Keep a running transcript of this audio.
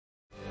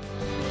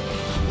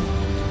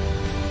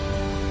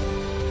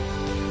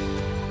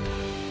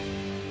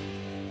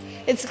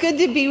It's good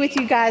to be with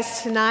you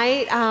guys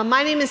tonight.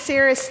 My name is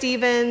Sarah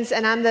Stevens,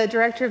 and I'm the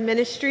Director of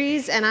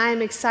Ministries, and I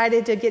am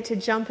excited to get to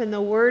jump in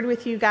the Word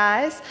with you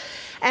guys.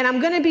 And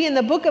I'm going to be in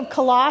the book of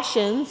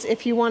Colossians.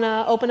 If you want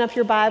to open up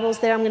your Bibles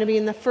there, I'm going to be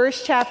in the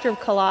first chapter of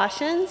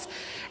Colossians.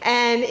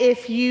 And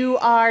if you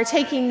are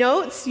taking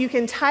notes, you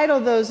can title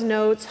those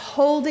notes,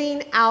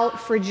 Holding Out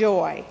for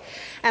Joy.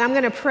 And I'm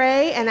going to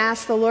pray and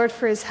ask the Lord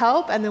for His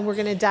help, and then we're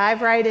going to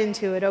dive right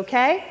into it,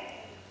 okay?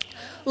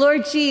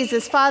 Lord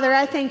Jesus, Father,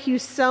 I thank you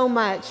so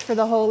much for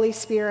the Holy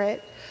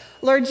Spirit.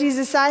 Lord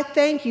Jesus, I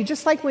thank you.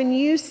 Just like when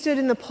you stood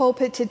in the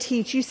pulpit to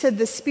teach, you said,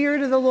 the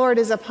Spirit of the Lord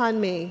is upon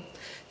me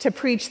to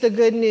preach the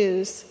good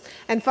news.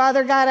 And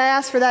Father God, I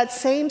ask for that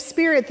same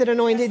Spirit that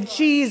anointed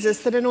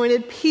Jesus, that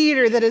anointed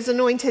Peter, that has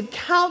anointed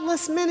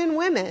countless men and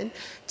women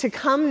to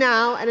come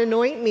now and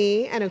anoint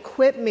me and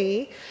equip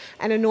me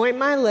and anoint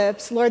my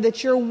lips, Lord,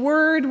 that your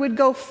word would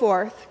go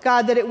forth,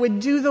 God, that it would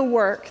do the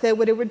work, that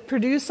it would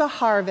produce a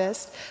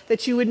harvest,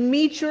 that you would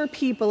meet your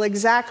people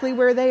exactly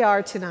where they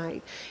are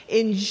tonight.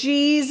 In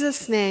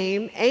Jesus'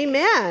 name,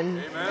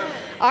 amen. Amen.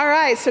 All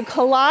right, so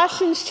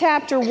Colossians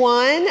chapter 1,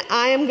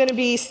 I am going to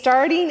be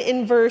starting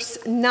in verse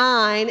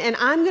 9, and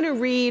I'm going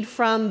to read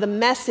from the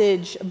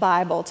Message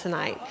Bible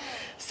tonight.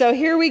 So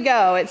here we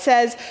go. It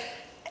says,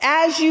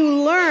 as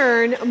you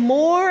learn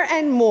more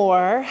and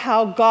more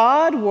how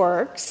God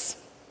works,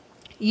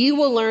 you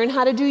will learn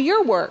how to do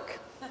your work.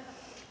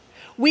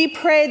 We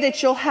pray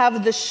that you'll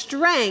have the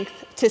strength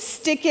to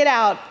stick it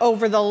out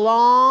over the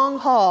long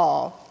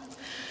haul.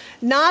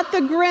 Not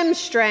the grim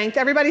strength.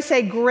 Everybody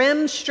say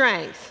grim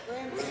strength.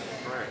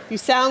 You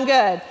sound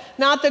good.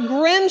 Not the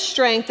grim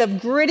strength of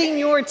gritting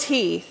your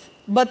teeth,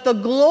 but the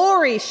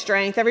glory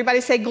strength.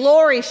 Everybody say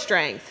glory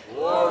strength.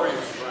 Glory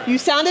strength. You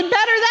sounded better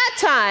that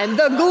time.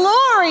 The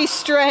glory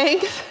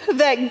strength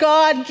that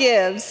God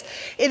gives.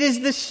 It is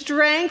the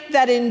strength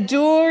that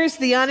endures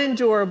the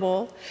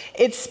unendurable.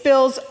 It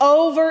spills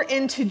over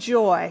into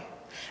joy.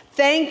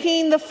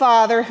 Thanking the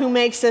Father who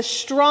makes us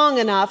strong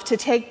enough to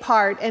take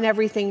part in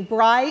everything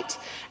bright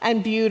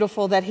and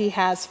beautiful that He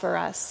has for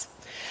us.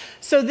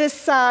 So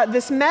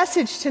this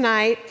message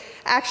tonight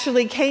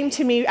actually came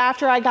to me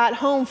after I got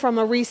home from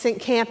a recent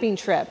camping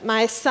trip.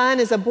 My son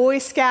is a Boy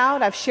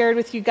Scout. I've shared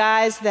with you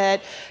guys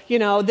that,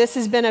 this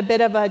has been a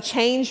bit of a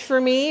change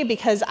for me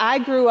because I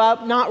grew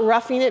up not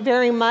roughing it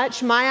very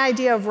much. My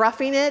idea of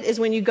roughing it is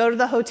when you go to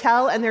the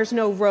hotel and there's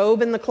no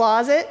robe in the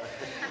closet.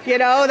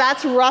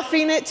 That's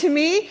roughing it to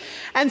me.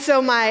 And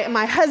so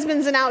my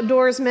husband's an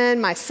outdoorsman.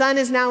 My son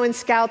is now in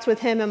Scouts with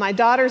him, and my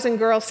daughter's in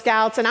Girl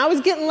Scouts, and I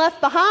was getting left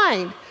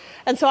behind.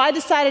 And so I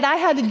decided I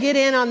had to get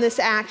in on this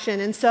action.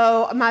 And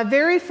so my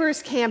very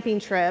first camping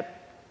trip,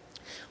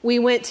 we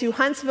went to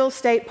Huntsville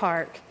State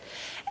Park.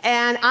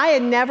 And I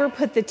had never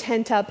put the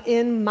tent up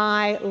in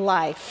my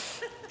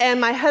life. And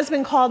my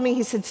husband called me.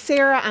 He said,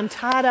 Sarah, I'm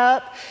tied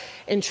up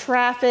in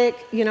traffic.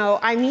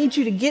 I need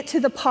you to get to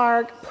the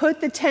park,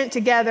 put the tent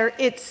together.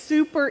 It's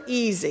super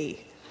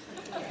easy.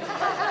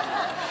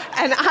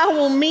 And I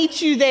will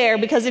meet you there,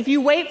 because if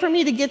you wait for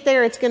me to get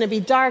there, it's going to be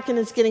dark and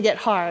it's going to get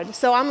hard.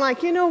 So I'm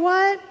like, you know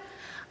what?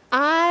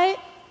 I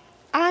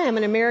am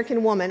an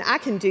American woman. I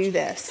can do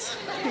this.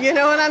 You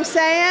know what I'm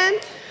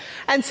saying?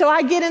 And so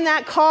I get in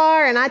that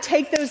car and I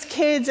take those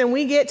kids and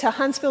we get to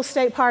Huntsville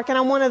State Park, and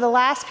I'm one of the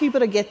last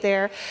people to get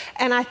there.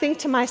 And I think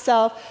to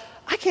myself,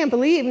 I can't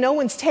believe no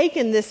one's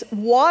taken this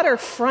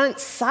waterfront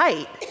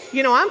site.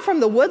 I'm from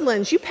the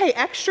Woodlands. You pay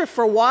extra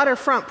for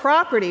waterfront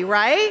property,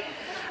 right?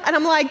 And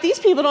I'm like, these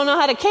people don't know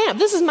how to camp.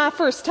 This is my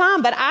first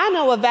time, but I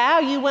know a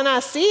value when I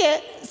see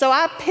it. So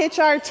I pitch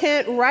our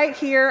tent right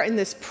here in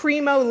this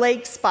primo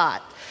lake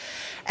spot.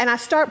 And I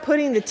start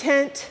putting the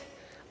tent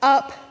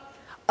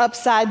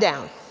upside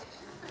down.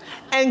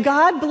 And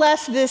God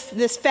bless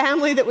this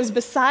family that was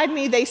beside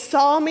me. They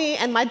saw me,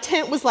 and my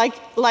tent was like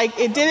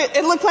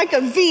it looked like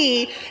a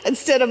V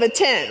instead of a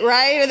tent,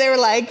 right? And they were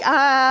like,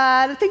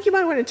 I think you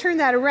might want to turn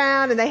that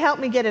around. And they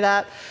helped me get it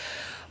up.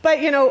 But,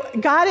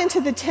 got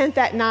into the tent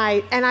that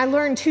night, and I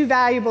learned two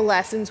valuable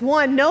lessons.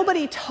 One,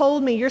 nobody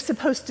told me you're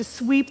supposed to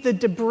sweep the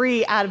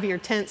debris out of your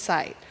tent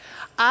site.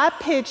 I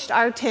pitched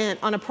our tent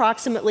on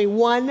approximately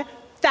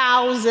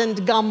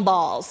 1,000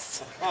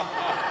 gumballs.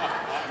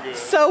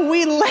 So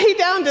we lay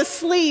down to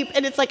sleep,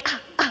 and it's like,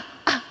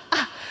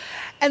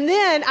 And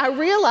then I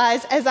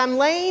realized as I'm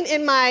laying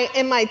in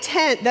my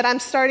tent that I'm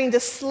starting to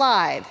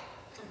slide.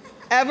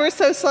 Ever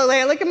so slowly.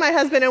 I look at my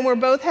husband and we're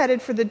both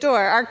headed for the door.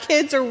 Our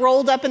kids are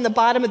rolled up in the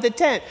bottom of the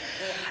tent.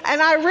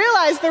 And I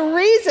realized the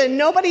reason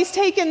nobody's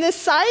taken this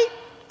site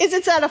is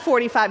it's at a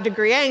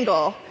 45-degree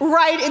angle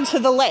right into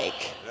the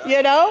lake,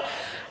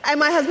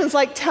 And my husband's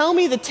like, tell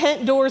me the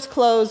tent door's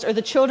closed or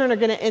the children are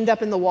going to end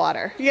up in the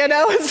water,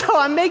 And so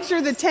I make sure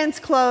the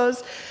tent's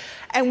closed,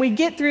 and we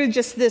get through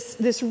just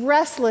this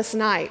restless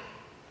night.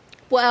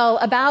 Well,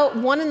 about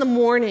 1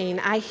 a.m,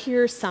 I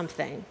hear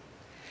something.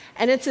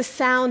 And it's a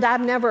sound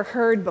I've never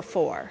heard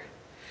before.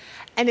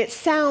 And it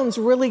sounds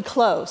really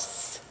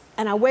close.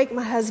 And I wake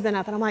my husband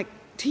up and I'm like,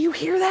 do you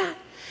hear that?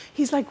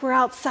 He's like, we're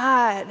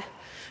outside.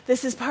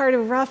 This is part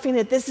of roughing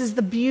it. This is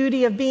the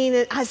beauty of being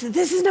it. I said,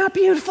 this is not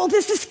beautiful.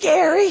 This is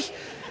scary.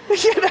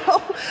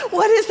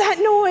 What is that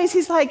noise?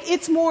 He's like,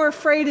 it's more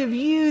afraid of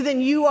you than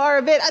you are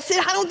of it. I said,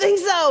 I don't think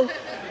so.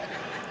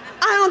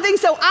 I don't think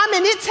so. I'm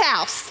in its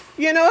house.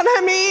 You know what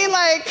I mean?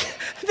 Like,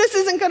 this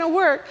isn't going to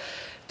work.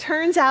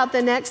 Turns out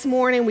the next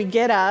morning we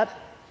get up.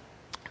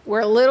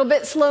 We're a little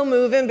bit slow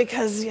moving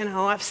because,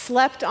 I've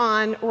slept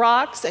on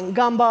rocks and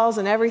gumballs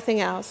and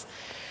everything else.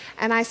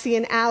 And I see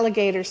an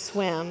alligator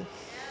swim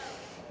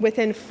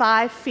within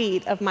 5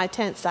 feet of my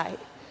tent site.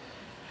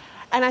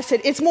 And I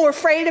said, it's more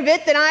afraid of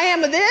it than I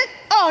am of it?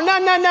 Oh,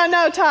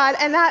 no, Todd.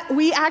 And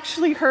we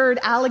actually heard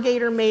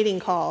alligator mating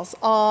calls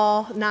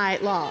all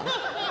night long.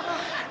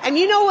 And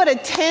you know what a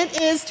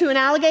tent is to an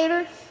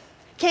alligator?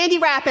 Candy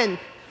wrapping.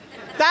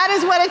 That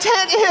is what a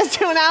tent is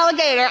to an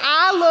alligator.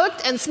 I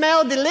looked and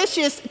smelled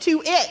delicious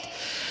to it.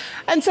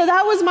 And so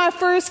that was my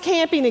first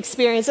camping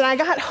experience. And I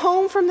got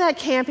home from that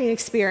camping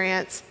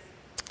experience,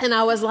 and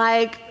I was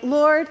like,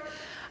 Lord,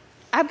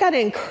 I've got to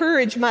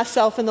encourage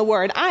myself in the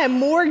Word. I am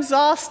more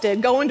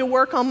exhausted going to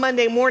work on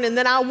Monday morning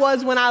than I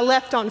was when I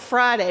left on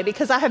Friday,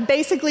 because I have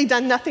basically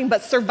done nothing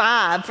but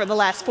survive for the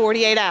last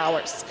 48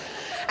 hours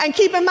and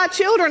keeping my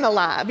children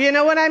alive. You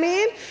know what I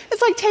mean?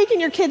 It's like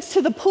taking your kids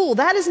to the pool.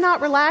 That is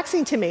not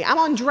relaxing to me. I'm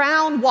on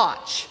drown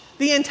watch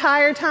the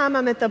entire time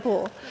I'm at the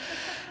pool.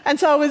 And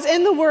so I was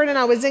in the Word and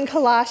I was in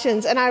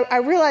Colossians, and I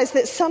realized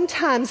that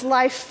sometimes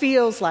life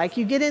feels like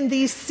you get in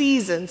these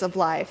seasons of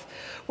life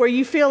where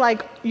you feel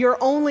like your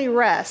only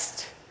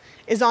rest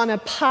is on a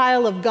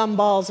pile of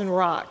gumballs and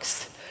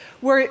rocks,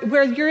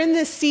 where you're in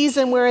this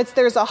season where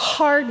there's a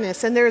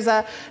hardness and there's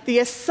the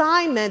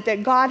assignment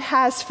that God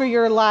has for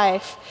your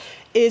life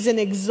is an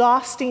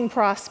exhausting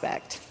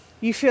prospect.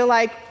 You feel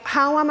like,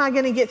 how am I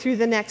going to get through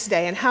the next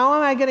day? And how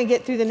am I going to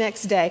get through the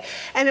next day?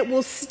 And it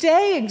will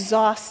stay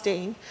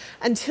exhausting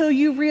until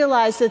you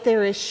realize that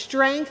there is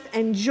strength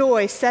and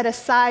joy set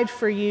aside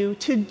for you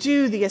to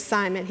do the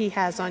assignment He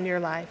has on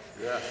your life.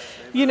 Yes.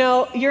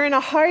 You're in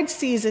a hard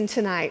season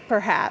tonight,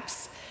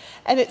 perhaps.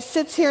 And it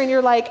sits here and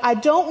you're like, I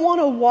don't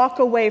want to walk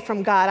away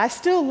from God. I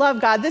still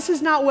love God. This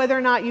is not whether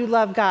or not you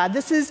love God.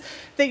 This is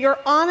that you're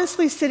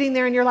honestly sitting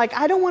there and you're like,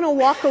 I don't want to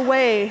walk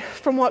away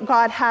from what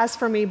God has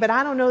for me, but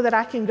I don't know that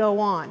I can go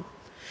on.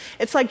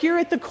 It's like you're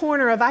at the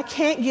corner of I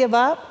can't give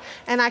up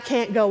and I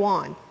can't go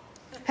on.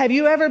 Have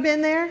you ever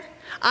been there?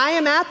 I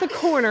am at the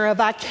corner of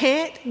I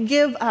can't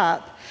give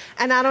up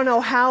and I don't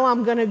know how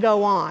I'm going to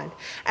go on.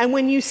 And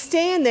when you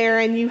stand there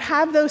and you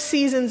have those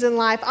seasons in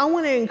life, I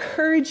want to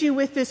encourage you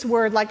with this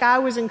word like I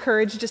was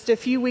encouraged just a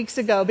few weeks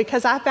ago,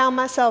 because I found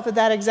myself at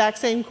that exact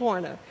same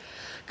corner.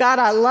 God,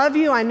 I love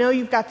you. I know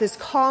you've got this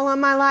call on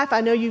my life.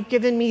 I know you've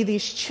given me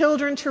these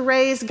children to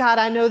raise. God,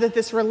 I know that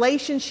this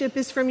relationship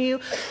is from you.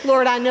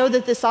 Lord, I know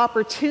that this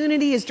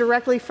opportunity is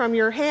directly from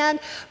your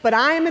hand, but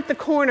I am at the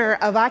corner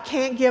of I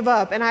can't give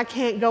up and I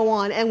can't go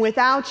on. And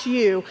without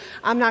you,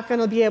 I'm not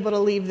going to be able to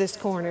leave this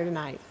corner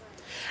tonight.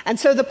 And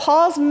so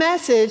Paul's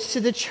message to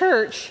the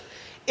church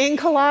in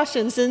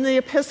Colossians, in the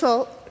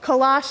epistle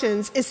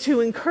Colossians, is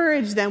to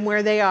encourage them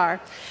where they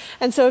are.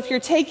 And so if you're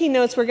taking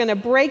notes, we're going to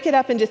break it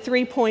up into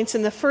 3 points,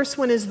 and the first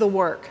one is the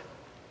work.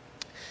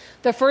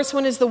 The first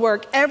one is the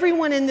work.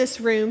 Everyone in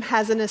this room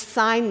has an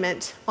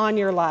assignment on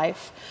your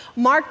life.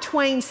 Mark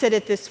Twain said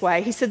it this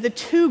way. He said, the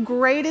 2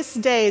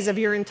 greatest days of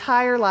your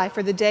entire life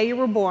are the day you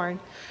were born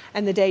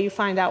and the day you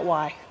find out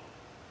why.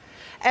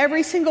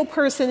 Every single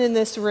person in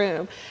this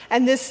room.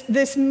 And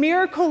this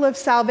miracle of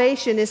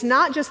salvation is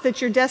not just that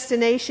your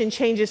destination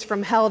changes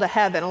from hell to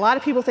heaven. A lot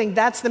of people think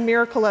that's the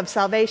miracle of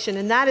salvation,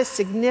 and that is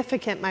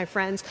significant, my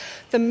friends.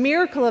 The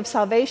miracle of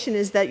salvation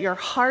is that your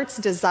heart's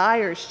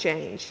desires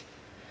change.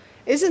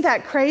 Isn't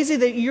that crazy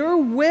that your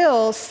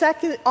will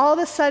all of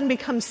a sudden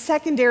becomes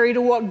secondary to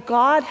what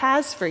God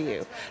has for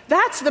you?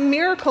 That's the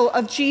miracle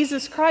of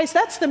Jesus Christ.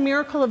 That's the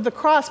miracle of the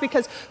cross,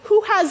 because who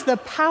has the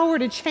power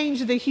to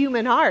change the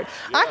human heart?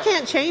 I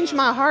can't change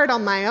my heart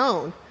on my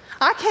own.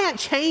 I can't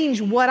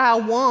change what I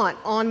want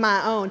on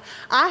my own.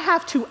 I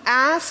have to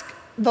ask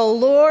the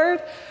Lord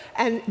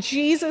and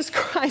Jesus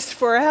Christ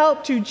for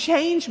help to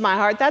change my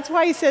heart. That's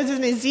why he says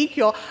in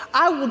Ezekiel,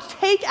 I will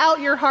take out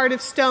your heart of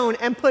stone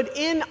and put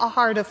in a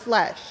heart of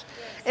flesh.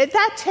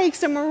 That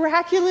takes a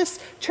miraculous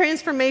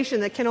transformation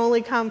that can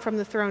only come from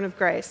the throne of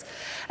grace.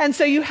 And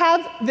so you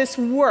have this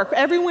work.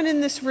 Everyone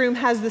in this room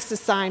has this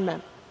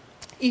assignment.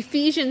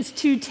 Ephesians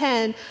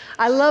 2:10,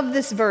 I love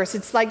this verse.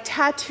 It's like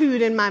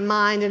tattooed in my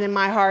mind and in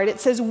my heart. It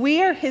says,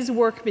 we are his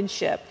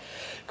workmanship,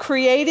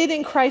 created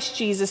in Christ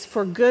Jesus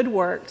for good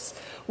works,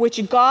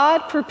 which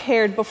God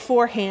prepared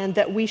beforehand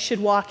that we should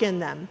walk in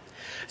them.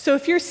 So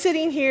if you're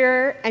sitting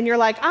here and you're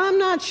like, I'm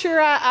not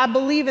sure I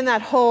believe in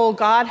that whole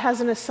God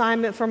has an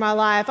assignment for my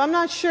life. I'm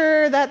not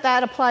sure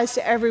that applies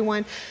to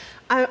everyone.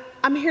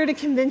 I'm here to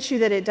convince you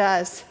that it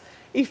does.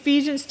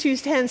 Ephesians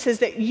 2:10 says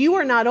that you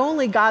are not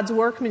only God's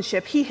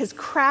workmanship, he has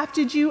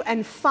crafted you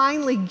and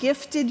finally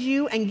gifted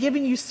you and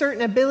given you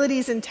certain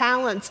abilities and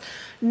talents,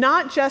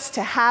 not just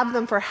to have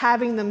them for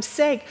having them's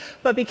sake,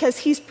 but because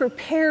he's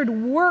prepared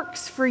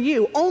works for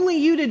you, only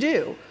you to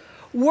do.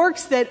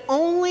 works that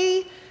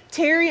only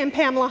Terry and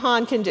Pamela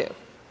Hahn can do.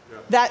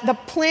 That the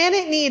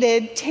planet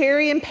needed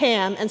Terry and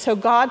Pam, and so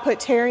God put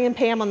Terry and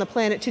Pam on the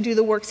planet to do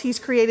the works he's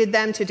created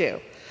them to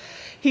do.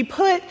 He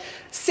put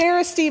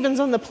Sarah Stevens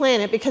on the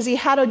planet because he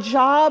had a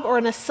job or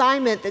an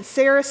assignment that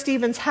Sarah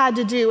Stevens had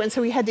to do, and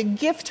so he had to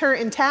gift her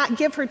and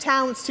give her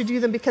talents to do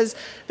them because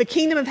the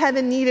kingdom of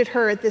heaven needed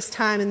her at this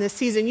time in this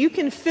season. You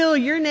can fill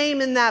your name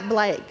in that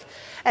blank,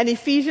 and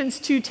Ephesians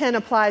 2:10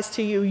 applies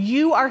to you.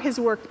 You are his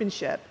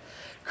workmanship,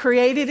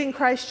 created in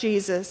Christ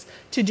Jesus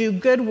to do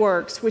good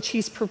works, which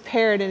he's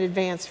prepared in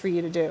advance for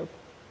you to do.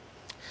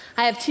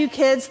 I have 2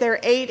 kids, they're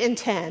 8 and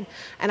 10,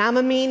 and I'm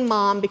a mean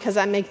mom because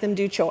I make them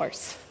do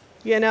chores.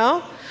 You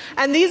know?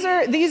 And these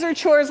are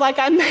chores like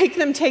I make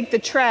them take the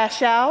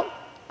trash out.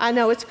 I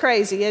know it's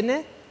crazy, isn't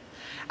it?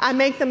 I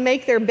make them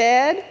make their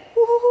bed.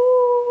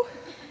 Woo-hoo-hoo.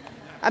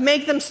 I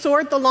make them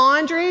sort the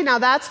laundry. Now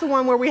that's the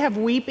one where we have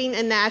weeping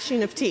and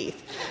gnashing of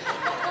teeth.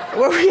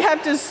 Where we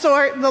have to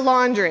sort the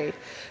laundry.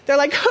 They're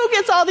like, who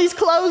gets all these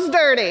clothes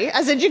dirty?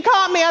 I said, you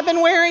caught me. I've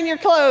been wearing your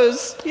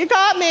clothes. You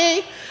caught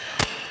me.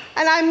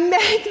 And I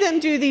make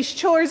them do these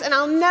chores, and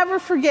I'll never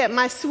forget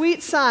my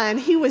sweet son.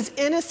 He was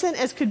innocent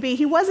as could be.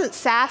 He wasn't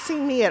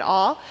sassing me at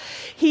all.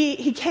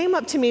 He came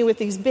up to me with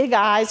these big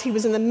eyes. He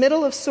was in the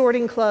middle of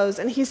sorting clothes,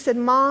 and he said,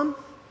 Mom,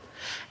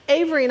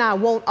 Avery and I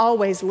won't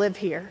always live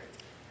here.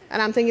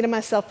 And I'm thinking to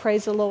myself,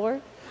 praise the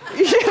Lord.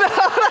 You know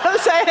what I'm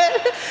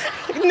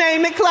saying?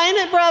 Name it, claim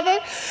it, brother.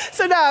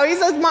 So no, he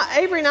says,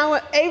 Avery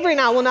and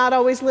I will not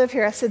always live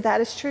here. I said,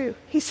 that is true.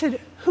 He said,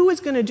 who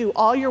is going to do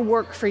all your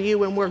work for you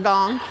when we're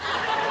gone?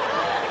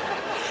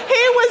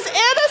 He was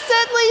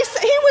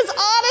innocently, he was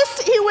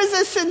honest, he was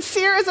as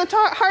sincere as a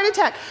heart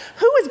attack.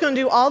 Who is going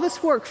to do all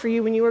this work for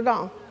you when you were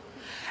gone?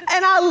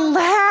 And I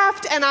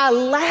laughed and I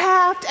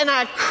laughed and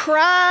I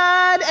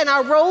cried and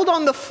I rolled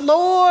on the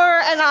floor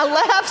and I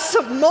laughed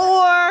some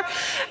more.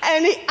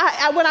 And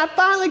when I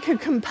finally could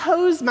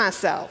compose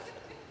myself,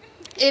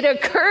 it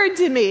occurred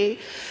to me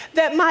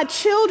that my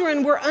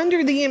children were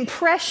under the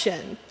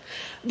impression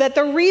that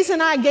the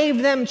reason I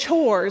gave them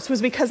chores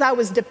was because I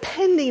was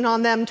depending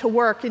on them to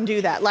work and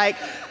do that. Like,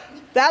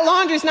 that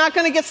laundry's not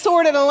going to get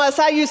sorted unless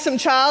I use some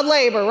child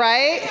labor,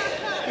 right?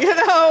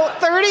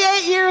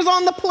 38 years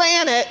on the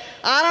planet.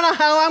 I don't know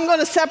how I'm going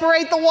to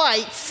separate the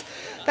whites.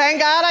 Thank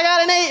God I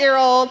got an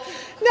 8-year-old.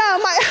 No,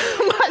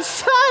 my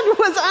son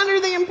was under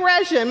the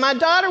impression, my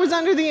daughter was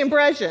under the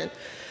impression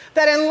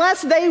that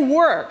unless they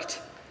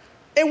worked,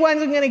 it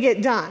wasn't going to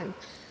get done.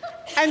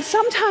 And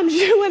sometimes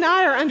you and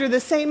I are under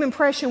the same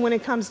impression when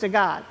it comes to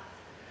God.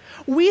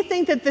 We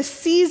think that the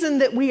season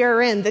that we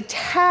are in, the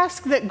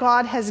task that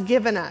God has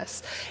given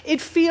us, it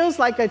feels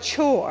like a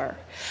chore.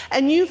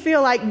 And you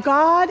feel like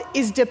God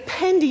is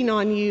depending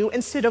on you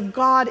instead of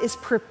God is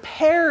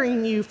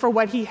preparing you for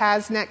what he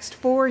has next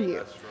for you.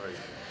 That's right.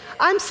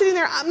 I'm sitting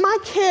there, my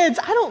kids,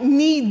 I don't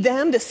need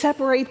them to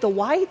separate the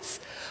whites.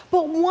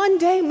 But one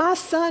day my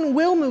son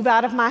will move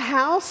out of my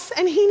house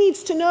and he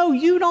needs to know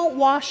you don't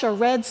wash a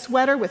red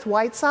sweater with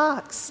white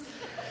socks.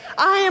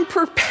 I am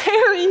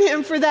preparing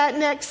him for that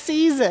next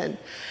season.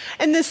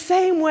 In the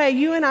same way,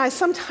 you and I,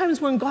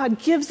 sometimes when God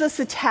gives us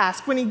a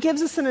task, when he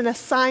gives us an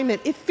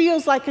assignment, it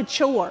feels like a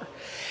chore.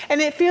 And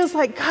it feels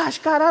like, gosh,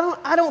 God,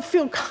 I don't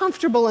feel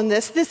comfortable in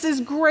this. This is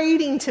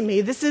grating to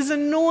me. This is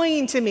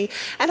annoying to me.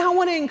 And I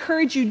want to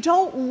encourage you,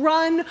 don't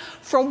run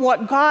from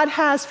what God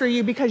has for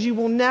you because you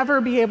will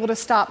never be able to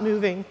stop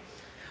moving.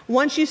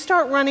 Once you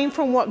start running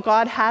from what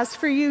God has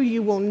for you,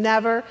 you will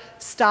never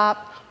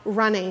stop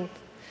running.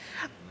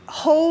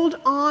 Hold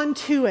on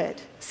to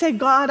it. Say,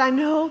 God, I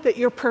know that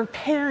you're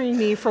preparing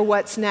me for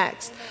what's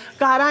next.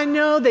 God, I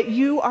know that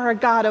you are a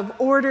God of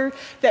order,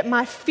 that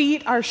my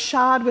feet are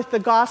shod with the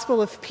gospel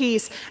of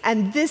peace,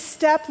 and this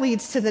step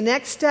leads to the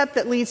next step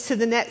that leads to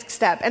the next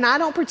step. And I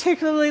don't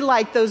particularly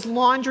like those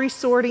laundry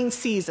sorting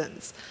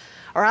seasons,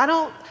 or I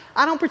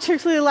don't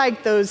particularly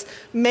like those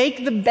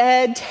make the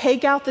bed,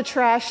 take out the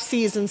trash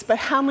seasons, but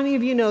how many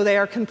of you know they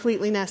are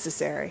completely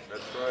necessary?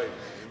 That's right.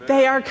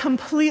 They are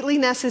completely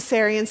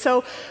necessary. And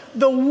so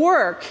the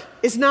work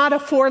is not a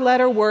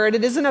 4-letter word.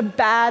 It isn't a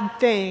bad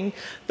thing.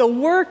 The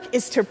work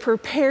is to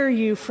prepare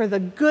you for the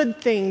good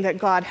thing that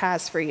God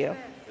has for you.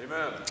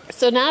 Amen.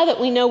 So now that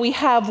we know we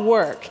have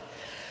work,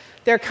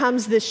 there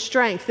comes this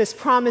strength, this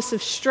promise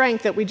of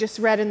strength that we just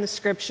read in the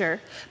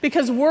scripture.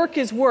 Because work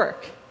is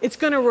work. It's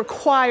going to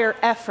require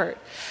effort.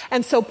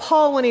 And so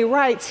Paul, when he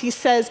writes, he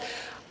says,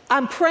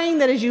 I'm praying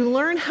that as you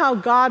learn how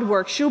God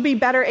works, you'll be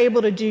better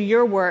able to do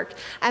your work.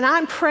 And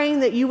I'm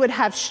praying that you would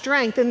have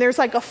strength. And there's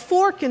like a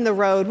fork in the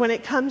road when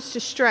it comes to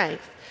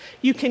strength.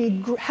 You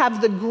can have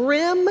the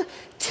grim,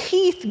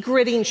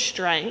 teeth-gritting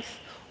strength,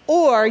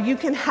 or you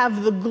can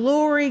have the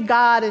glory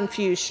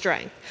God-infused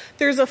strength.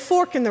 There's a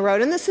fork in the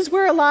road. And this is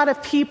where a lot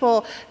of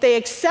people, they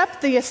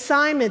accept the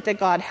assignment that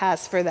God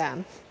has for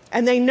them.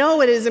 And they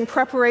know it is in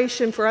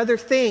preparation for other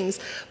things.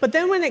 But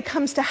then when it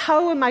comes to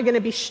how am I going to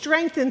be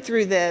strengthened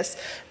through this,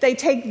 they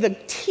take the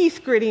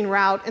teeth-gritting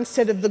route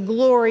instead of the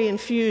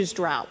glory-infused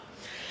route.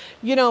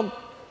 You know,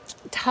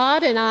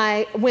 Todd and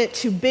I went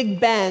to Big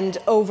Bend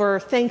over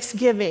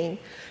Thanksgiving.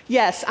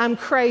 Yes, I'm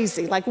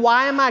crazy. Like,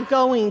 why am I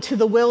going to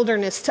the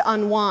wilderness to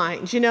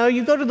unwind? You know,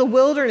 you go to the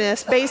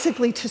wilderness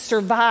basically to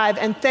survive,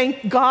 and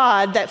thank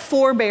God that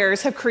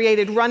forebears have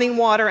created running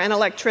water and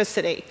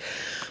electricity.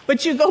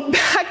 But you go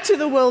back to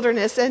the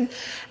wilderness, and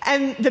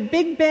the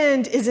Big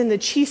Bend is in the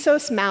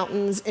Chisos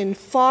Mountains in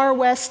far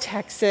west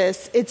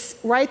Texas. It's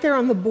right there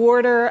on the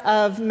border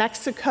of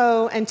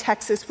Mexico and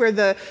Texas, where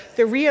the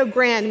Rio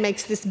Grande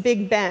makes this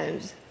big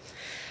bend.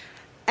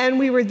 And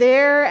we were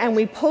there, and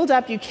we pulled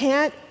up. You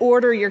can't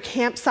order your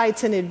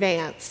campsites in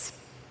advance.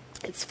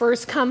 It's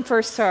first come,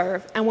 first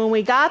serve. And when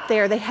we got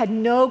there, they had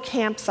no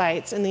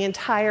campsites in the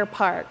entire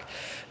park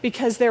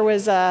because there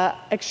was an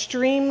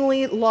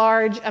extremely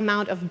large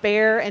amount of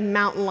bear and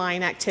mountain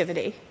lion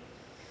activity.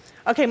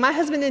 Okay, my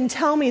husband didn't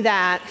tell me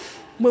that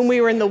when we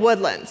were in the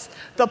woodlands.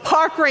 The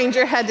park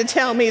ranger had to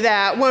tell me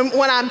that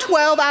when I'm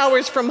 12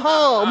 hours from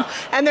home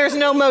and there's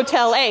no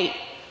Motel 8.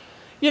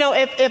 You know,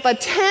 if a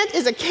tent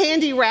is a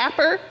candy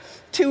wrapper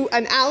to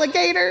an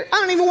alligator,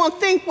 I don't even want to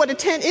think what a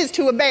tent is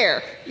to a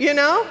bear, you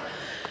know?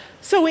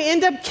 So we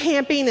end up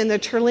camping in the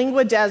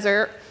Terlingua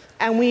Desert,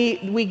 and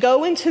we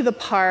go into the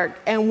park,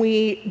 and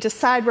we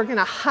decide we're going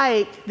to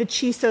hike the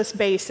Chisos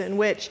Basin,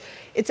 which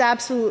it's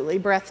absolutely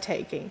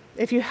breathtaking.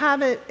 If you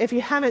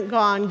haven't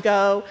gone,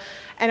 go.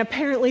 And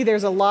apparently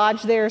there's a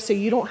lodge there, so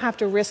you don't have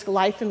to risk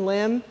life and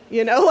limb.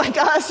 You know, like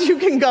us, you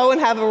can go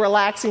and have a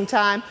relaxing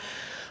time.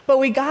 But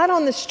we got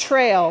on this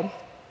trail,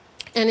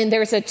 and then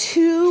there's a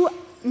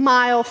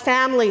 2-mile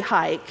family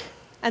hike,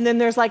 and then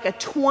there's like a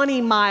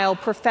 20-mile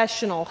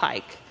professional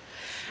hike.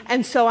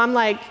 And so I'm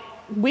like,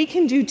 we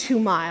can do 2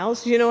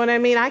 miles, you know what I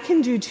mean? I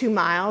can do 2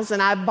 miles,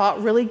 and I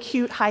bought really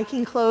cute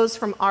hiking clothes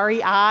from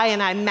REI,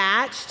 and I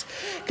matched,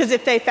 because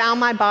if they found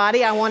my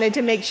body, I wanted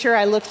to make sure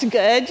I looked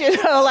good,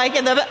 you know, like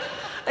in the,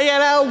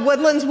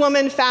 Woodlands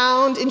woman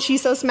found in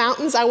Chisos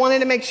Mountains. I wanted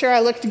to make sure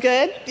I looked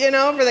good, you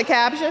know, for the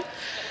caption.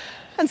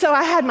 And so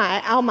I had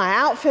my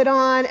outfit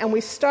on, and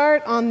we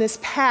start on this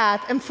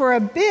path, and for a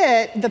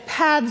bit, the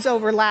paths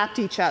overlapped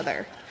each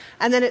other.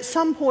 And then at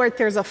some point,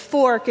 there's a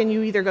fork, and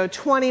you either go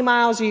 20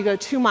 miles or you go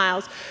 2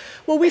 miles.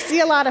 Well, we see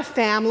a lot of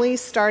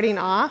families starting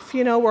off.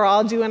 You know, we're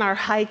all doing our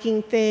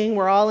hiking thing.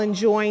 We're all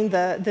enjoying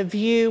the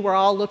view. We're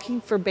all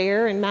looking for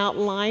bear and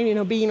mountain lion, you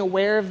know, being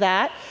aware of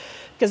that.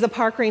 Because the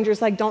park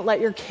ranger's like, don't let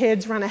your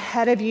kids run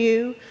ahead of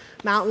you.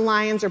 Mountain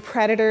lions are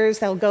predators.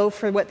 They'll go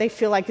for what they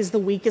feel like is the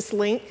weakest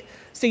link.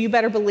 So you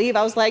better believe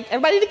I was like,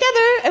 everybody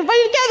together,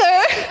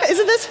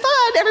 isn't this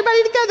fun?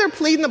 Everybody together,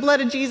 pleading the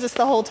blood of Jesus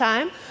the whole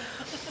time.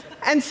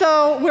 And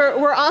so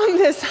we're on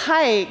this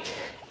hike,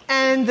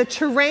 and the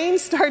terrain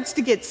starts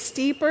to get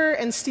steeper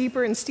and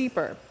steeper and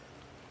steeper.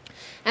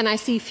 And I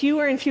see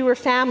fewer and fewer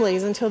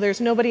families until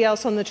there's nobody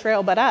else on the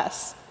trail but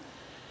us.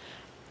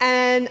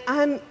 And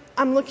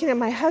I'm looking at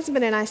my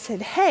husband, and I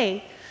said,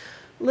 hey,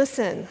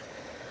 listen,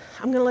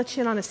 I'm going to let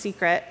you in on a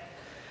secret.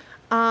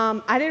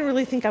 I didn't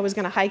really think I was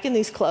going to hike in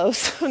these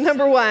clothes.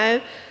 Number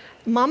one,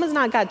 Mama's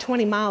not got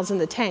 20 miles in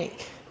the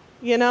tank.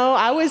 You know,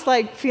 I was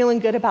like feeling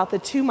good about the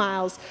 2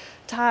 miles.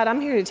 Todd,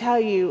 I'm here to tell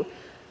you,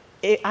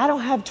 I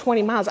don't have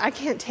 20 miles. I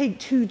can't take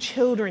 2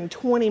 children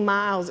 20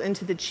 miles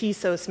into the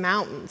Chisos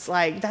Mountains.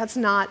 Like, that's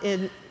not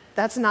in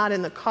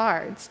the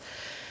cards.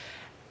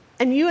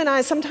 And you and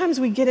I,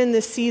 sometimes we get in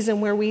this season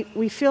where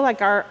we feel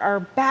like our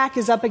back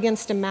is up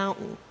against a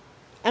mountain.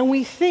 And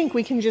we think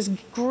we can just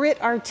grit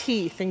our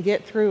teeth and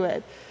get through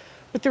it.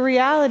 But the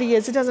reality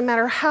is, it doesn't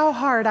matter how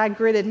hard I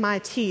gritted my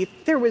teeth,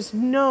 there was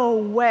no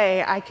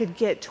way I could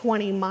get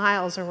 20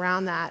 miles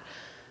around that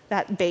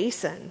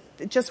basin.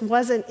 It just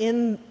wasn't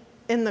in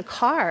the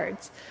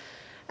cards.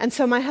 And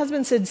so my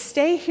husband said,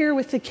 stay here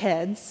with the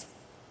kids.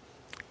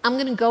 I'm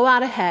going to go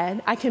out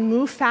ahead. I can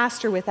move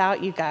faster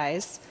without you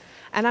guys.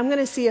 And I'm going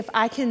to see if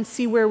I can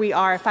see where we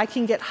are, if I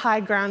can get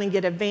high ground and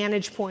get a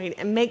vantage point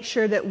and make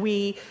sure that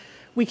we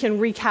can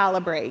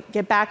recalibrate,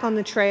 get back on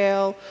the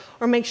trail,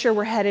 or make sure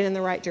we're headed in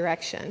the right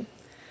direction.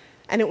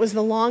 And it was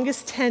the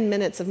longest 10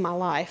 minutes of my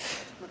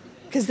life.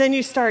 Because then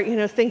you start, you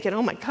know, thinking,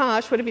 oh my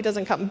gosh, what if he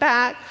doesn't come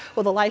back?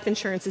 Well, the life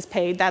insurance is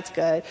paid, that's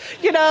good.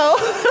 You know?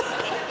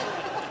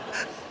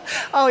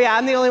 Oh yeah,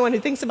 I'm the only one who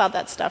thinks about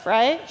that stuff,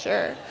 right?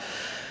 Sure.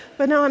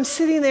 But no, I'm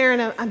sitting there,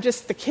 and I'm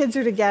just, the kids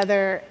are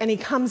together, and he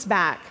comes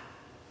back.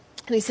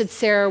 And he said,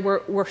 Sarah,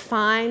 we're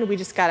fine. We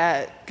just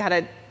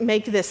gotta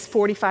make this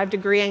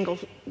 45-degree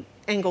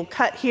angle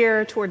cut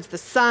here towards the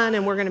sun,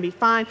 and we're going to be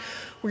fine.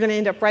 We're going to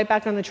end up right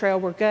back on the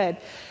trail. We're good.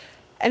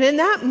 And in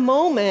that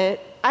moment,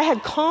 I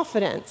had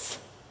confidence.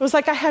 It was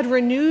like I had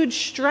renewed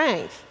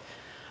strength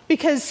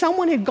because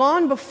someone had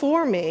gone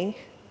before me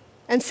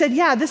and said,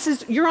 yeah,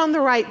 you're on the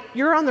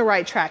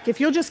right track. If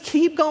you'll just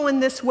keep going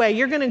this way,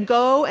 you're going to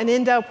go and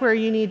end up where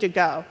you need to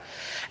go.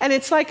 And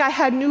it's like I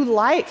had new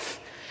life.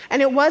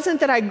 And it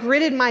wasn't that I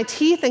gritted my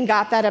teeth and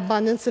got that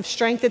abundance of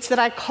strength. It's that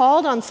I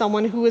called on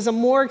someone who is a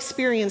more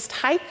experienced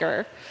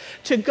hiker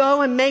to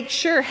go and make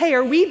sure, hey,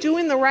 are we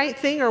doing the right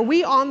thing? Are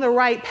we on the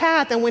right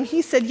path? And when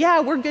he said, yeah,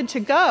 we're good to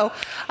go,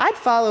 I'd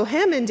follow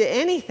him into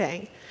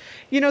anything.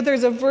 You know,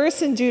 there's a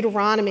verse in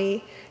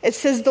Deuteronomy. It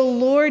says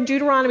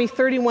Deuteronomy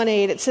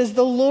 31:8, it says,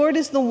 the Lord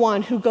is the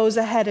one who goes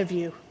ahead of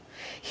you.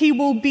 He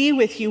will be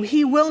with you.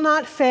 He will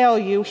not fail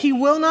you. He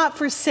will not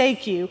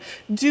forsake you.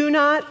 Do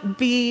not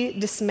be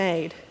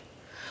dismayed.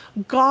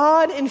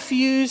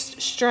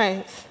 God-infused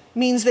strength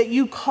means that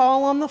you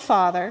call on the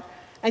Father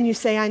and you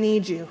say, I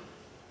need you.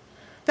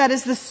 That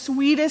is the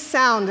sweetest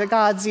sound to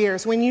God's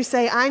ears when you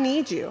say, I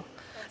need you.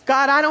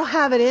 God, I don't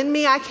have it in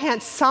me. I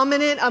can't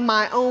summon it on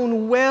my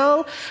own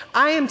will.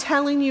 I am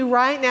telling you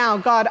right now,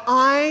 God,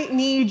 I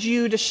need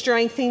you to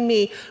strengthen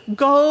me.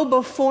 Go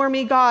before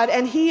me, God.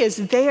 And he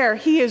is there.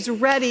 He is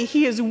ready.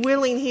 He is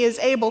willing. He is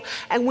able.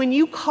 And when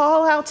you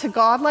call out to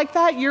God like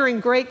that, you're in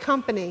great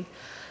company.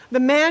 The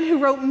man who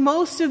wrote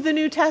most of the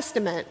New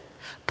Testament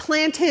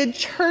planted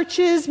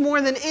churches more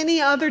than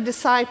any other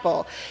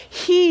disciple.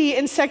 He,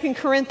 in 2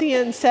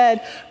 Corinthians,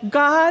 said,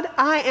 God,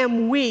 I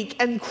am weak.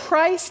 And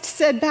Christ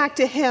said back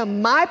to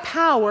him, my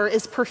power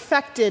is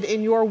perfected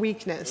in your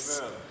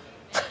weakness.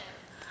 Amen.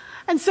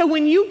 And so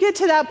when you get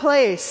to that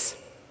place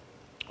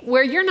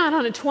where you're not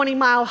on a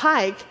 20-mile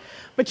hike,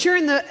 but you're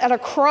at a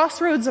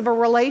crossroads of a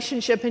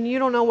relationship and you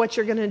don't know what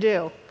you're going to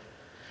do.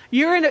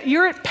 You're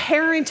at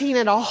parenting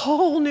at a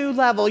whole new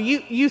level.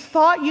 You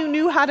thought you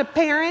knew how to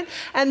parent,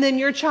 and then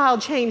your child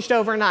changed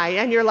overnight.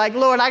 And you're like,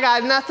 Lord, I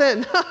got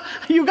nothing.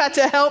 You got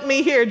to help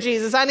me here,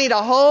 Jesus. I need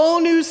a whole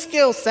new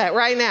skill set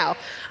right now.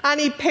 I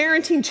need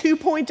parenting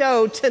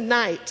 2.0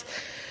 tonight.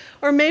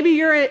 Or maybe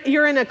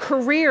you're in a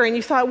career and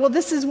you thought, well,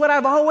 this is what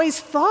I've always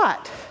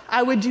thought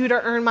I would do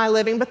to earn my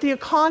living, but the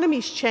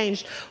economy's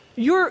changed.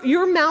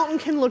 Your mountain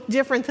can look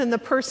different than the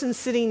person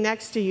sitting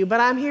next to you, but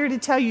I'm here to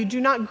tell you, do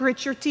not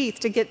grit your teeth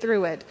to get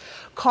through it.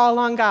 Call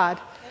on God.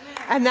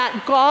 Amen. And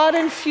that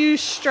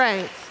God-infused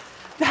strength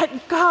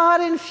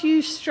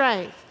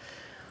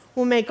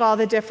will make all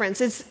the difference.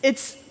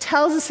 It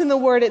tells us in the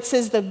Word, it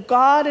says the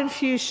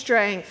God-infused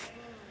strength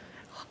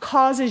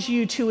causes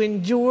you to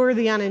endure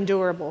the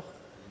unendurable.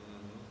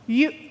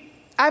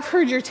 I've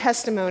heard your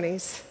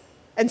testimonies.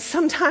 And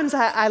sometimes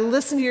I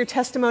listen to your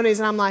testimonies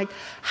and I'm like,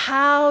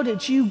 how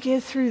did you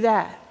get through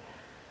that?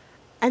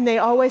 And they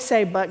always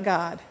say, but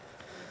God.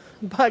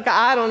 But God.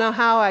 I don't know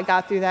how I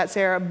got through that,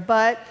 Sarah,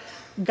 but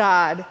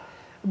God.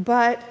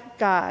 But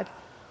God.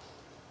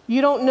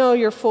 You don't know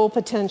your full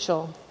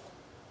potential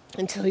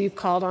until you've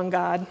called on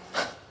God.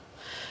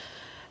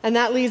 And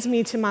that leads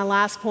me to my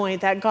last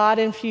point, that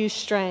God-infused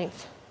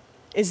strength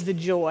is the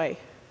joy.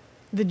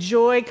 The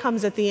joy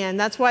comes at the end.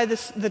 That's why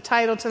the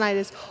title tonight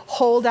is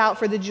Hold Out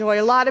for the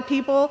Joy. A lot of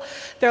people,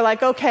 they're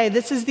like, okay,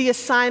 this is the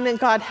assignment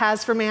God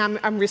has for me.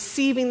 I'm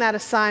receiving that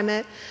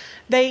assignment.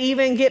 They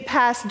even get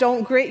past,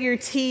 don't grit your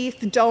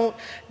teeth, don't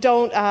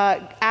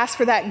ask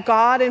for that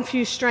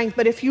God-infused strength.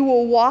 But if you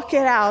will walk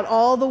it out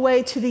all the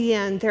way to the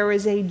end, there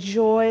is a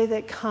joy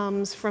that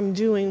comes from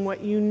doing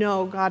what you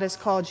know God has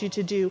called you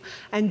to do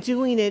and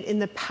doing it in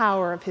the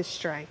power of his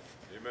strength.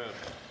 Amen.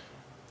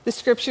 The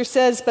scripture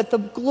says, but the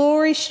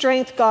glory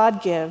strength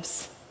God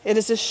gives, it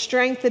is a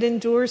strength that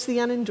endures the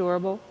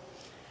unendurable.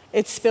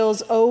 It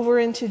spills over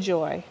into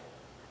joy,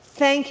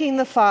 thanking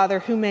the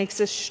Father who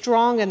makes us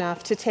strong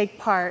enough to take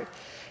part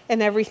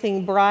in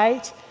everything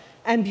bright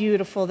and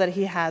beautiful that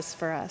he has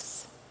for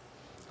us.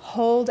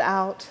 Hold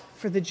out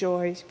for the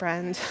joy,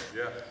 friend.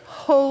 Yeah.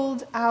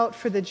 Hold out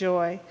for the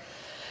joy.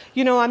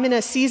 You know, I'm in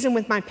a season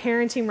with my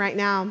parenting right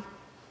now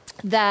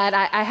that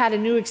I had a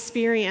new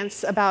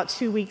experience about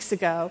 2 weeks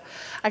ago.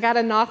 I got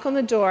a knock on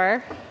the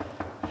door,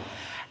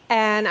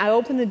 and I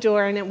opened the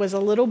door, and it was a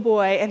little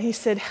boy, and he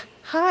said,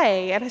 hi.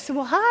 And I said,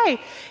 well, hi.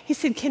 He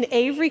said, can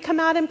Avery come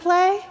out and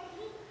play?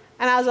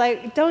 And I was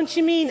like, don't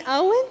you mean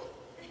Owen?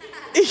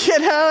 You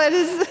know,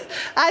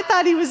 I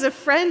thought he was a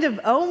friend of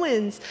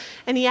Owen's,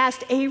 and he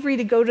asked Avery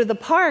to go to the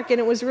park,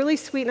 and it was really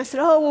sweet. And I said,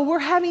 oh, well, we're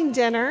having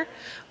dinner,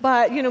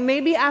 but, you know,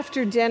 maybe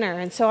after dinner.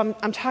 And so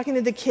I'm talking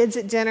to the kids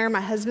at dinner.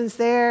 My husband's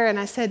there, and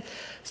I said,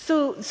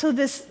 so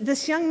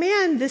this young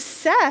man, this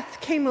Seth,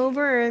 came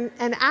over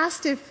and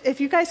asked if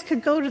you guys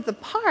could go to the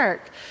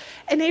park.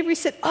 And Avery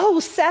said,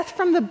 oh, Seth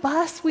from the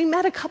bus, we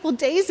met a couple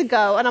days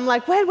ago. And I'm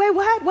like, wait,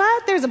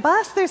 what? There's a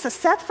bus? There's a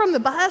Seth from the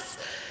bus?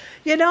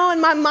 You know,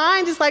 and my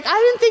mind is like, I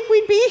didn't think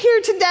we'd be here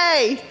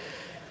today.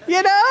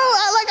 You know,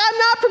 I'm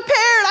not prepared.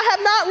 I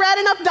have not read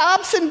enough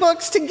Dobson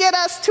books to get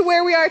us to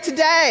where we are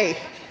today.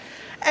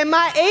 And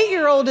my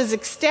 8-year-old is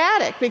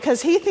ecstatic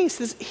because he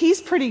thinks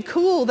he's pretty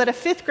cool that a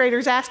 5th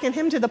grader's asking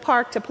him to the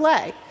park to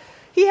play.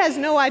 He has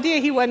no idea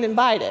he wasn't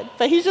invited.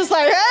 But he's just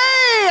like,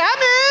 hey, I'm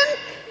in.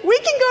 We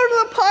can go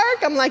to the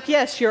park. I'm like,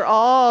 yes, you're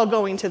all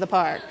going to the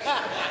park.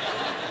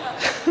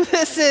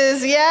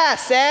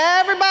 Yes,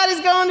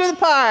 everybody's going to the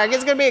park.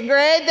 It's going to be a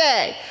great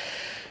day.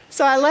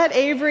 So I let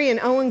Avery and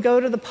Owen go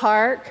to the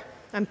park.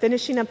 I'm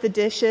finishing up the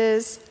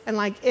dishes. And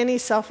like any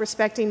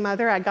self-respecting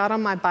mother, I got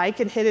on my bike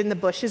and hid in the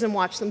bushes and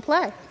watched them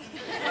play.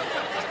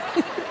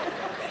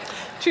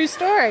 True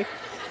story.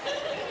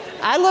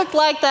 I looked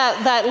like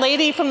that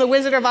lady from The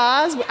Wizard of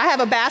Oz. I have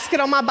a basket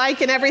on my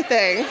bike and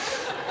everything.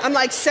 I'm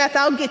like, Seth,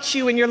 I'll get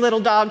you and your little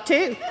dog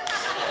too.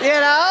 You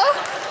know?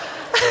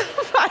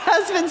 My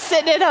husband's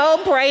sitting at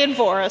home praying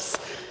for us.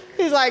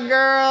 He's like,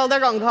 girl, they're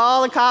going to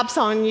call the cops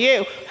on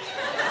you.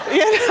 You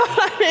know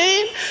what I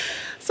mean?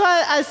 So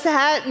I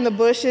sat in the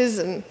bushes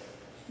and,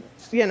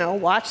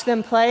 watched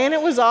them play, and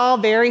it was all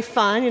very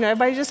fun.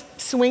 Everybody just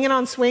swinging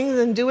on swings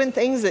and doing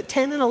things that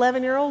 10 and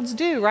 11-year-olds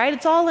do, right?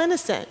 It's all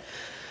innocent.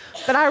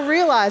 But I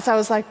realized, I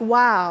was like,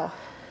 wow,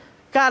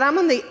 God, I'm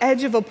on the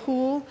edge of a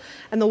pool,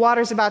 and the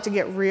water's about to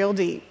get real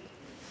deep,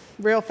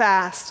 real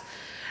fast.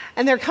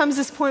 And there comes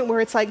this point where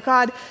it's like,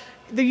 God,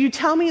 you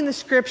tell me in the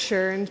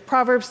scripture, in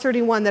Proverbs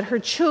 31, that her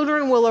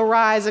children will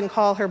arise and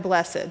call her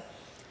blessed.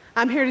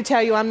 I'm here to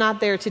tell you I'm not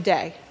there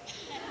today.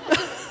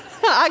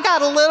 I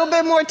got a little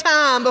bit more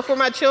time before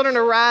my children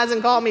arise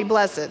and call me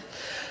blessed.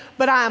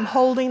 But I am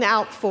holding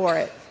out for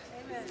it.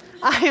 Amen.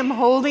 I am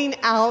holding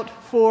out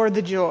for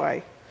the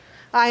joy.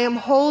 I am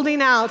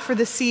holding out for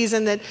the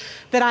season that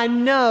I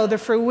know the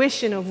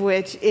fruition of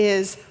which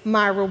is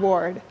my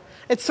reward.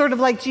 It's sort of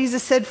like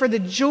Jesus said, for the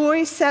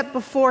joy set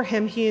before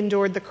him, he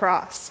endured the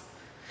cross.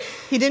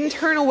 He didn't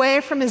turn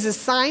away from his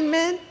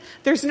assignment.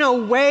 There's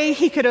no way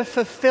he could have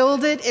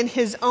fulfilled it in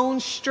his own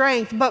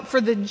strength, but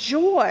for the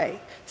joy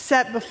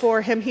set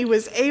before him, he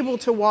was able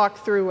to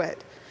walk through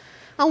it.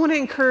 I want to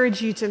encourage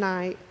you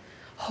tonight.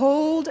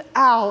 Hold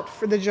out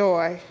for the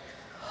joy.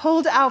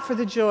 Hold out for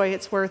the joy.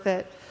 It's worth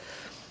it.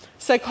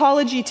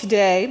 Psychology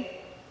Today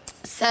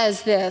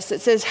says this. It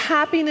says,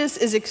 happiness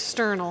is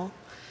external.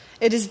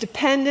 It is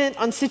dependent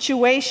on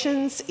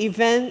situations,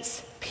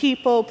 events,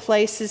 people,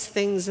 places,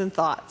 things, and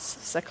thoughts.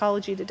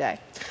 Psychology Today.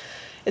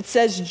 It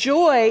says,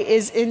 joy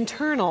is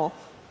internal.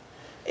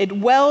 It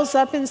wells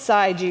up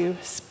inside you,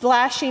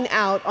 splashing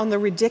out on the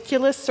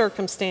ridiculous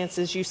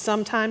circumstances you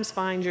sometimes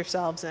find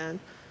yourselves in.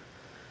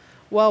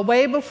 Well,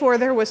 way before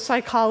there was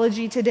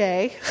Psychology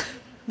Today,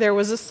 there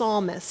was a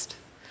psalmist.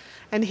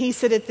 And he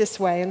said it this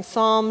way. In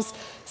Psalms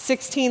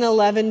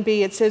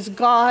 16:11b, it says,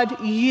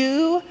 God,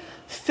 you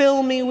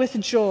fill me with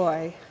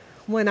joy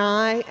when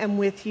I am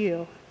with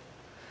you.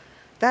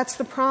 That's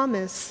the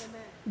promise.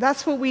 Amen.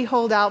 That's what we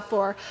hold out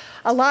for.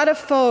 A lot of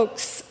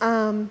folks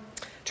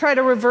try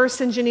to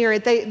reverse engineer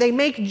it. They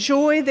make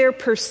joy their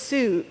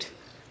pursuit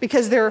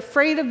because they're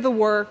afraid of the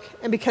work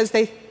and because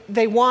they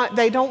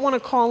don't want to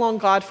call on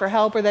God for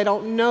help, or they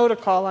don't know to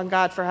call on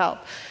God for help.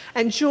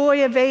 And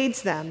joy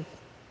evades them.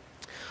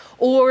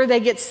 Or they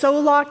get so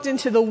locked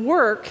into the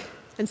work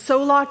and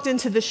so locked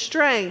into the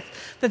strength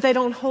that they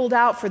don't hold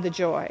out for the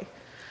joy.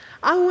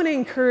 I want to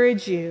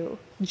encourage you.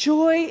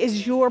 Joy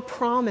is your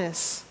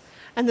promise.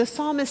 And the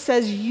psalmist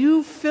says,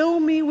 you fill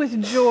me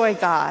with joy,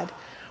 God,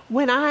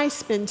 when I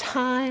spend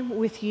time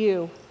with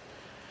you.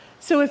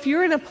 So if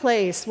you're in a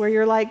place where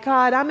you're like,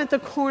 God, I'm at the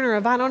corner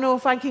of I don't know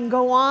if I can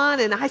go on,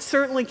 and I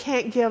certainly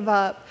can't give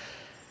up,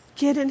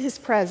 get in his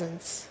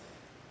presence.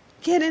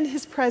 Get in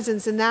his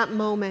presence in that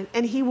moment,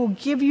 and he will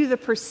give you the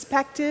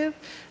perspective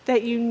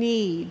that you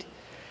need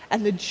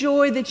and the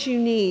joy that you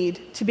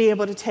need to be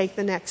able to take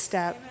the next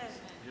step.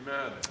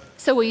 Amen.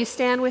 So will you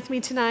stand with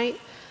me tonight?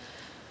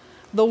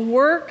 The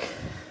work,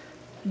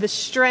 the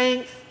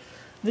strength,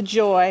 the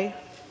joy.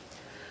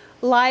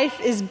 Life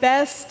is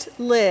best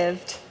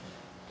lived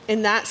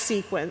in that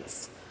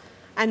sequence,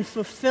 and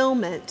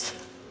fulfillment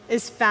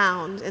is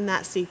found in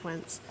that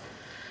sequence.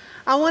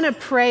 I want to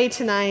pray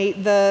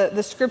tonight,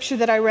 the scripture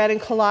that I read in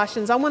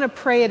Colossians, I want to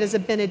pray it as a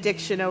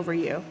benediction over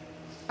you.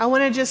 I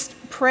want to just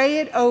pray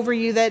it over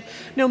you that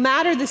no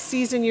matter the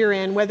season you're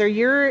in, whether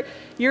you're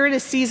in a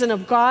season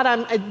of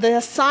God, the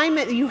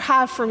assignment you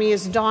have for me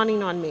is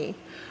dawning on me.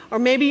 Or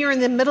maybe you're in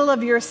the middle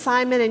of your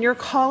assignment and you're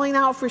calling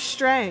out for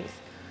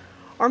strength.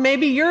 Or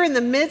maybe you're in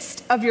the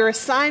midst of your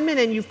assignment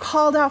and you've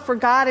called out for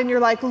God and you're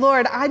like,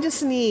 Lord, I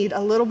just need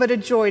a little bit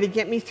of joy to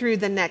get me through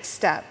the next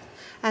step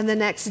and the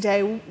next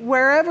day.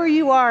 Wherever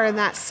you are in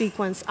that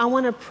sequence, I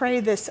want to pray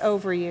this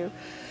over you.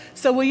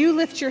 So will you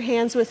lift your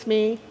hands with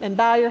me and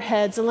bow your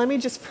heads, and let me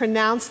just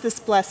pronounce this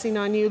blessing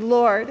on you.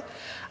 Lord,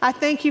 I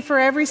thank you for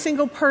every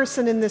single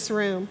person in this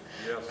room.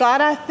 Yes.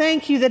 God, I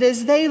thank you that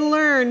as they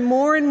learn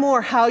more and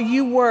more how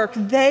you work,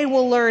 they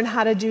will learn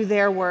how to do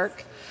their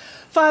work.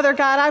 Father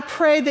God, I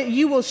pray that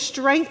you will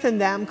strengthen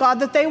them. God,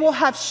 that they will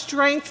have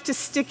strength to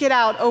stick it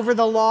out over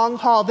the long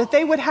haul, that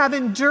they would have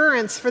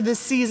endurance for this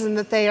season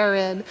that they are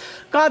in.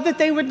 God, that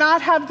they would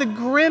not have the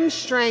grim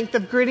strength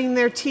of gritting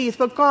their teeth,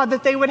 but God,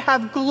 that they would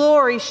have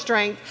glory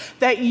strength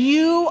that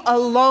you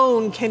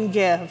alone can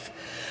give.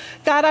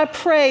 God, I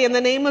pray in the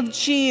name of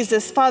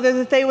Jesus, Father,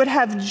 that they would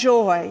have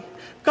joy.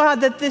 God,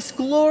 that this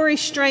glory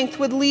strength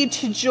would lead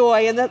to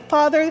joy. And that,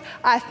 Father,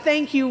 I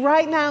thank you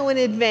right now in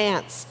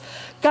advance,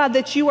 God,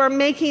 that you are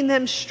making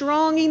them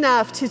strong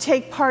enough to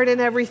take part in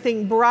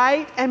everything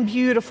bright and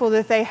beautiful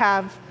that they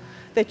have,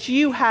 that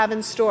you have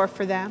in store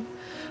for them.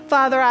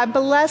 Father, I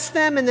bless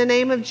them in the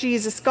name of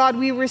Jesus. God,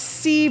 we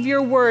receive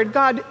your word.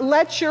 God,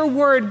 let your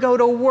word go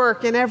to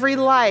work in every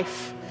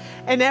life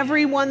and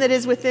everyone that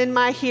is within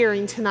my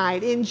hearing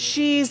tonight. In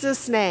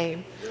Jesus'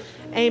 name,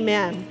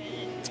 amen.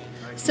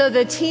 So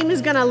the team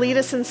is going to lead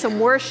us in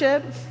some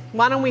worship.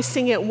 Why don't we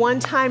sing it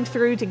one time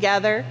through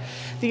together?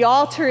 The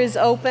altar is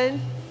open.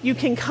 you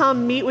can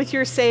come meet with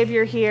your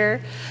Savior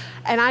here.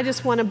 And I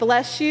just want to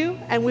bless you,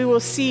 and we will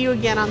see you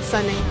again on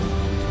Sunday.